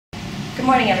Good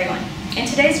morning, everyone. In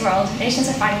today's world, nations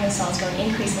are finding themselves growing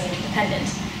increasingly interdependent,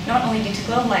 not only due to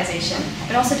globalization,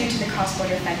 but also due to the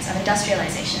cross-border effects of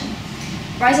industrialization.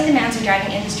 Rising demands are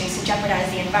driving industries to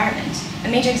jeopardize the environment, a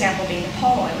major example being the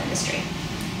palm oil industry.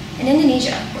 In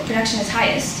Indonesia, where production is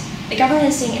highest, the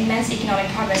government is seeing immense economic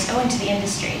progress owing to the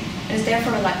industry, and is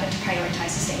therefore reluctant to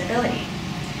prioritize sustainability.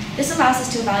 This allows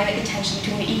us to evaluate the tension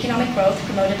between the economic growth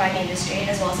promoted by the industry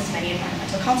as well as its many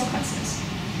environmental consequences.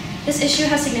 This issue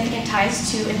has significant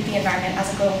ties to the environment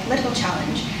as a global political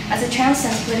challenge, as it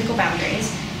transcends political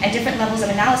boundaries and different levels of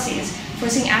analyses,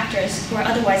 forcing actors who are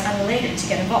otherwise unrelated to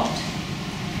get involved.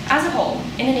 As a whole,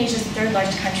 Indonesia is the third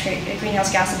largest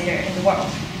greenhouse gas emitter in the world.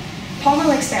 Palm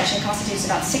oil expansion constitutes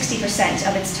about 60%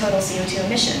 of its total CO2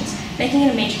 emissions, making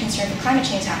it a major concern for climate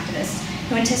change activists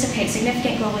who anticipate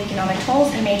significant global economic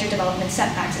tolls and major development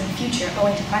setbacks in the future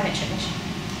owing to climate change.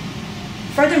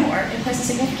 Furthermore, it plays a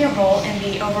significant role in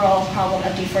the overall problem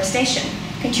of deforestation,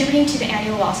 contributing to the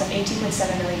annual loss of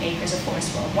 18.7 million acres of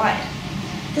forest worldwide.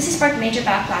 This has sparked major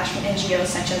backlash from NGOs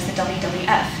such as the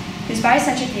WWF, whose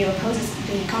biocentric view opposes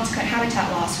the consequent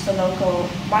habitat loss for local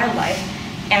wildlife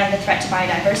and the threat to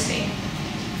biodiversity.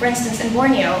 For instance, in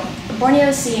Borneo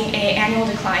is seeing an annual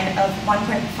decline of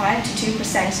 1.5 to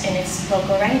 2% in its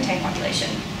local orangutan population.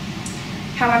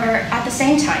 However, at the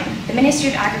same time, the Ministry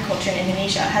of Agriculture in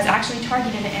Indonesia has actually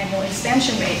targeted an annual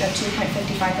expansion rate of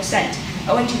 2.55%,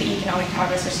 owing to the economic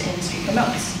progress which the industry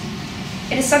promotes.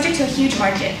 It is subject to a huge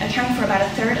market, accounting for about a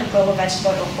third of global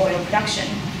vegetable oil production,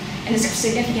 and is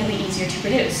significantly easier to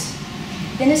produce.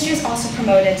 The industry has also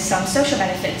promoted some social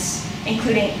benefits,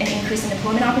 including an increase in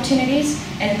employment opportunities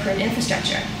and improved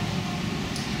infrastructure.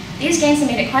 These gains have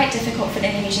made it quite difficult for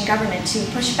the Indonesian government to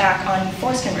push back on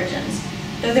forest conversions.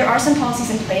 Though there are some policies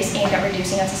in place aimed at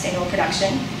reducing unsustainable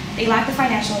production, they lack the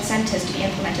financial incentives to be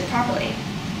implemented properly.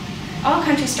 All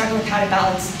countries struggle with how to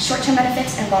balance short-term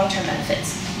benefits and long-term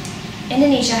benefits.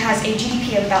 Indonesia has a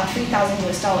GDP of about $3,000,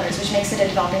 which makes it a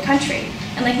developing country.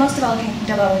 And like most developing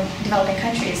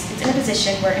countries, it's in a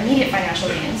position where immediate financial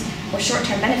gains or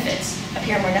short-term benefits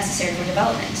appear more necessary for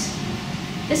development.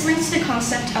 This links to the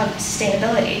concept of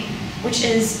sustainability, which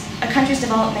is a country's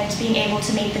development being able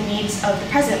to meet the needs of the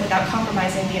present without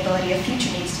compromising the ability of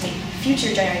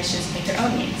future generations to meet their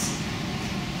own needs.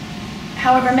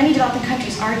 However, many developing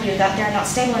countries argue that they are not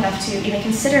stable enough to even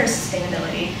consider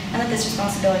sustainability, and that this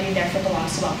responsibility therefore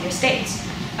belongs to wealthier states.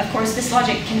 Of course, this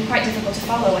logic can be quite difficult to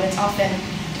follow, and it's often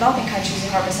developing countries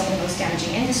who harbor some of the most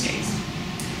damaging industries.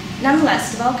 Nonetheless,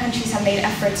 developed countries have made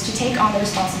efforts to take on the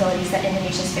responsibilities that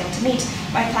Indonesians failed to meet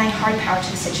by applying hard power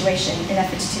to the situation in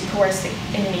efforts to coerce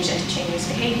Indonesia into changing its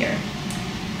behavior.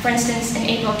 For instance, in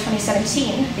April of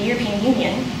 2017, the European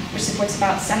Union, which supports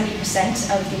about 70%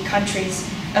 of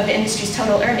the industry's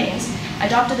total earnings,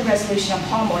 adopted the resolution on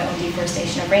palm oil and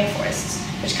deforestation of rainforests,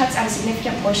 which cuts out a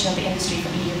significant portion of the industry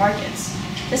from EU markets.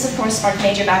 This, of course, sparked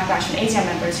major backlash from ASEAN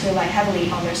members who rely heavily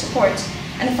on their support,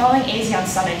 and the following ASEAN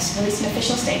summit released an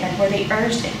official statement where they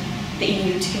urged the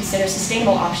EU to consider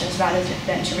sustainable options rather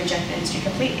than to reject the industry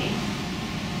completely.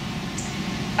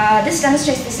 This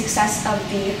demonstrates the success of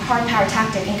the hard power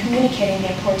tactic in communicating the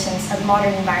importance of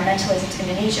modern environmentalism to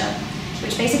Indonesia,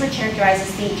 which basically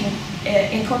characterizes the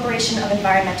incorporation of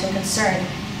environmental concern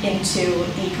into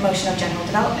the promotion of general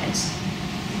development.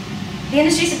 The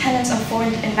industry's dependence on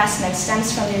foreign investment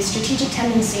stems from the strategic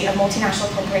tendency of multinational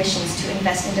corporations to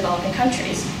invest in developing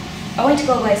countries. Owing to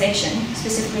globalization,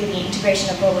 specifically the integration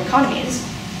of global economies,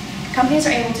 companies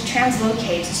are able to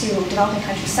translocate to developing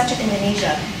countries such as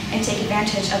Indonesia and take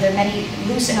advantage of their many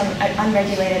loose and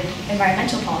unregulated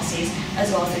environmental policies,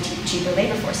 as well as their cheaper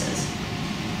labor forces.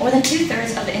 More than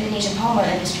 2/3 of the Indonesian palm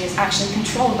oil industry is actually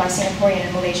controlled by Singaporean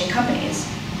and Malaysian companies.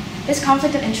 This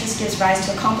conflict of interest gives rise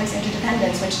to a complex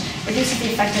interdependence which reduces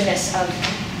the effectiveness of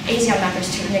ASEAN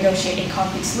members to negotiate a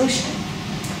concrete solution.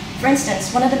 For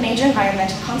instance, one of the major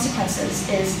environmental consequences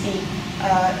is the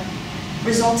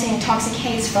resulting toxic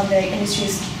haze from the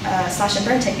industry's slash and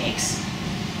burn techniques.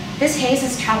 This haze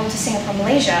has traveled to Singapore,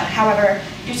 Malaysia. However,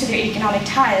 due to their economic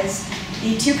ties,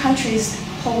 the two countries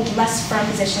hold less firm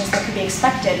positions than could be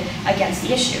expected against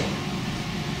the issue.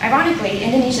 Ironically,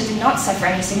 Indonesia did not suffer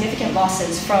any significant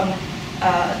losses from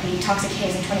the toxic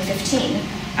haze in 2015,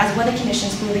 as weather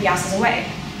conditions blew the gases away.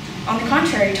 On the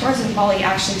contrary, tourism in Bali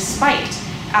actually spiked,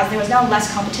 as there was now less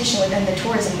competition within the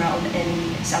tourism realm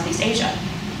in Southeast Asia.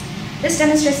 This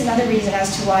demonstrates another reason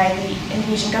as to why the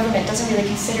Indonesian government doesn't really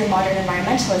consider modern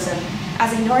environmentalism,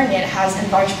 as ignoring it has in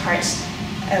large part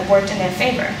worked in their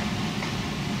favor.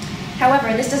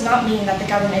 However, this does not mean that the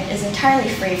government is entirely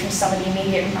free from some of the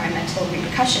immediate environmental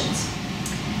repercussions.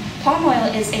 Palm oil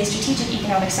is a strategic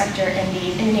economic sector in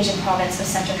the Indonesian province of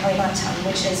Central Kalimantan,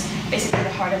 which is basically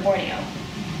the heart of Borneo.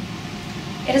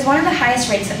 It is one of the highest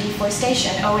rates of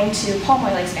deforestation owing to palm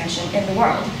oil expansion in the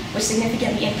world, which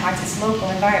significantly impacts its local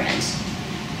environment.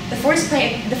 The forests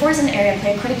in the area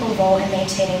play a critical role in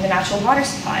maintaining the natural water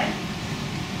supply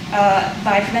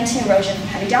by preventing erosion from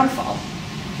heavy downfall.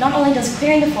 Not only does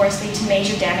clearing the forest lead to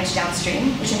major damage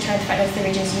downstream, which in turn threatens the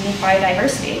region's unique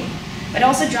biodiversity, but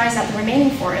also dries out the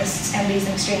remaining forests and leaves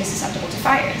them extremely susceptible to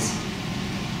fires.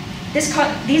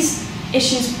 These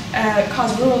issues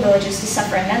cause rural villages to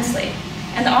suffer immensely,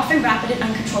 and the often rapid and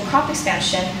uncontrolled crop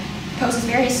expansion poses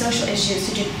various social issues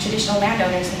to traditional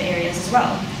landowners in the areas as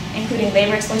well, including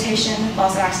labor exploitation,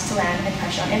 loss of access to land, and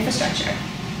pressure on infrastructure.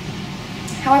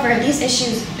 However, these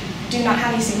issues do not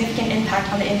have a significant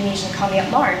impact on the Indonesian economy at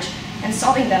large, and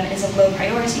solving them is of low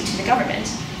priority to the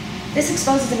government. This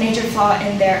exposes a major flaw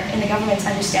in the government's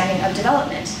understanding of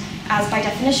development, as by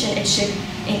definition it should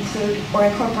include or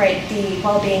incorporate the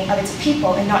well-being of its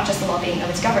people and not just the well-being of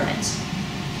its government.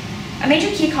 A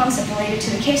major key concept related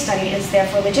to the case study is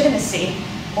therefore legitimacy,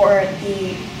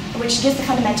 which gives the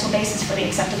fundamental basis for the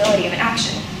acceptability of an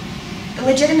action. The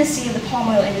legitimacy of the palm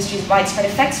oil industry's widespread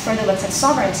effects further looks at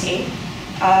sovereignty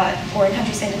or a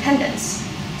country's independence.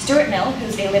 Stuart Mill,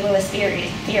 who's a liberalist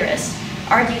theorist,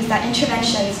 argues that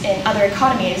interventions in other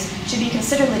economies should be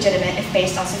considered legitimate if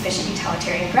based on sufficient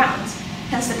utilitarian grounds,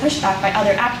 hence the pushback by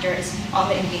other actors on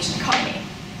the Indonesian economy.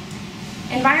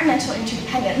 Environmental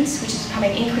interdependence, which is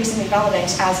becoming increasingly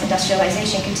relevant as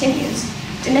industrialization continues,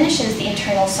 diminishes the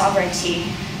internal sovereignty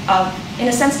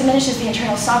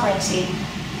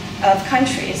of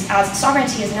countries, as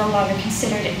sovereignty is no longer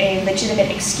considered a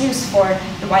legitimate excuse for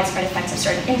the widespread effects of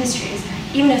certain industries,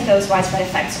 even if those widespread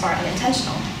effects are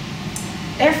unintentional.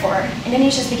 Therefore,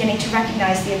 Indonesia is beginning to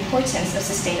recognize the importance of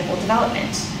sustainable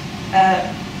development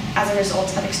as a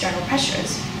result of external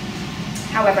pressures.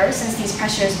 However, since these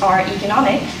pressures are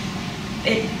economic,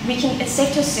 it's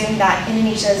safe to assume that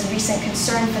Indonesia's recent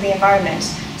concern for the environment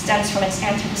stems from its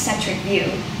anthropocentric view.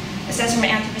 It stems from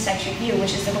an anthropocentric view,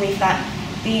 which is the belief that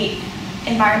the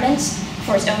environment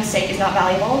for its own sake is not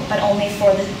valuable, but only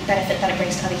for the benefit that it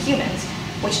brings to other humans,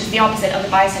 which is the opposite of the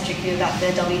biocentric view that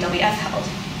the WWF held.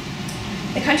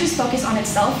 The country's focus on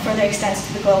itself further extends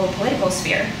to the global political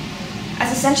sphere.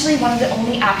 As essentially one of the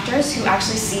only actors who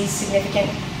actually sees significant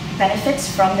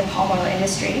benefits from the palm oil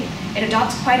industry, it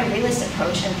adopts quite a realist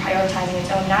approach in prioritizing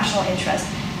its own national interest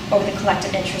over the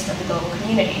collective interest of the global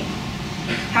community.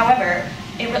 However,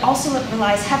 it also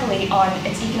relies heavily on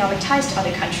its economic ties to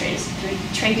other countries through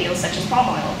trade deals such as palm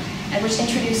oil, and which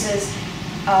introduces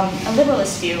a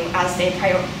liberalist view as they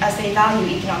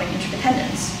value economic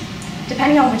interdependence.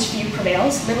 Depending on which view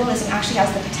prevails, liberalism actually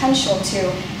has the potential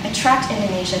to attract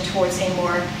Indonesia towards a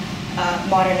more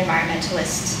modern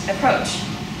environmentalist approach.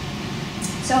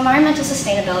 So environmental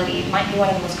sustainability might be one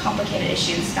of the most complicated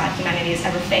issues that humanity has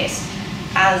ever faced,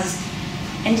 as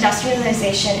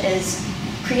industrialization is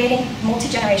creating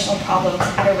multi-generational problems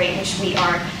at a rate which we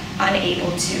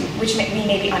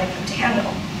may be unable to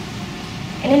handle.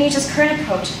 Indonesia's current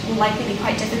approach will likely be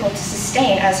quite difficult to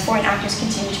sustain as foreign actors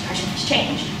continue to pressure for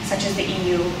change, such as the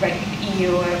EU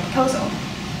proposal.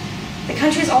 The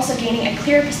country is also gaining a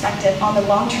clearer perspective on the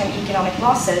long-term economic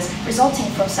losses resulting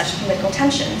from such political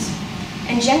tensions.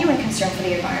 And genuine concern for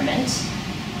the environment,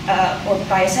 or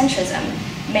biocentrism,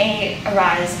 may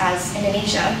arise as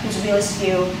Indonesia, whose realist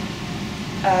view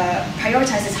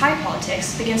prioritizes high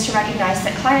politics, begins to recognize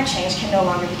that climate change can no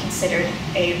longer be considered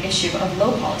an issue of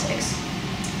low politics.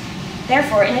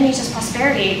 Therefore, Indonesia's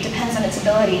prosperity depends on its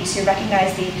ability to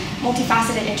recognize the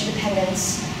multifaceted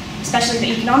interdependence, especially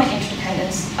the economic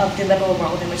interdependence of the liberal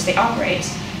world in which they operate,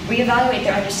 reevaluate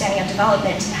their understanding of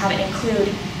development and have it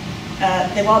include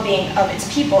the well-being of its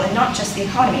people and not just the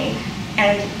economy,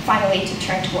 and finally to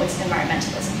turn towards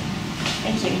environmentalism.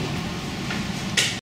 Thank you.